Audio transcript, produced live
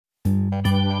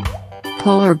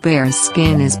Polar bear's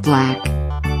skin is black.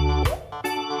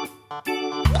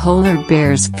 Polar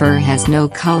bear's fur has no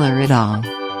color at all.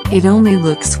 It only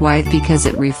looks white because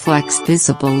it reflects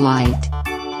visible light.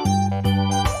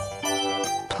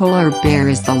 Polar bear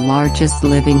is the largest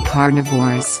living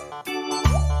carnivores.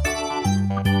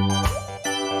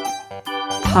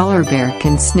 Polar bear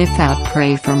can sniff out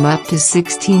prey from up to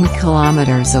 16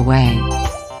 kilometers away.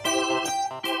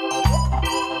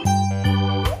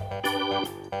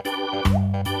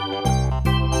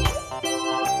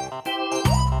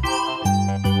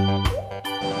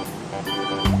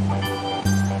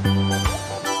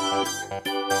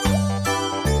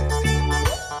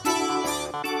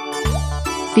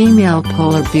 Female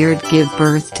polar bear give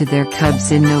birth to their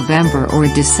cubs in November or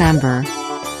December.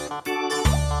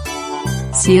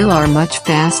 Seal are much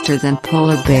faster than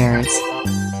polar bears.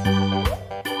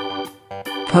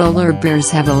 Polar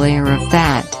bears have a layer of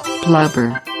fat,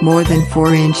 blubber, more than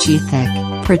 4 inches thick,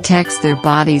 protects their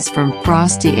bodies from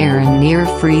frosty air and near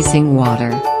freezing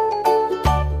water.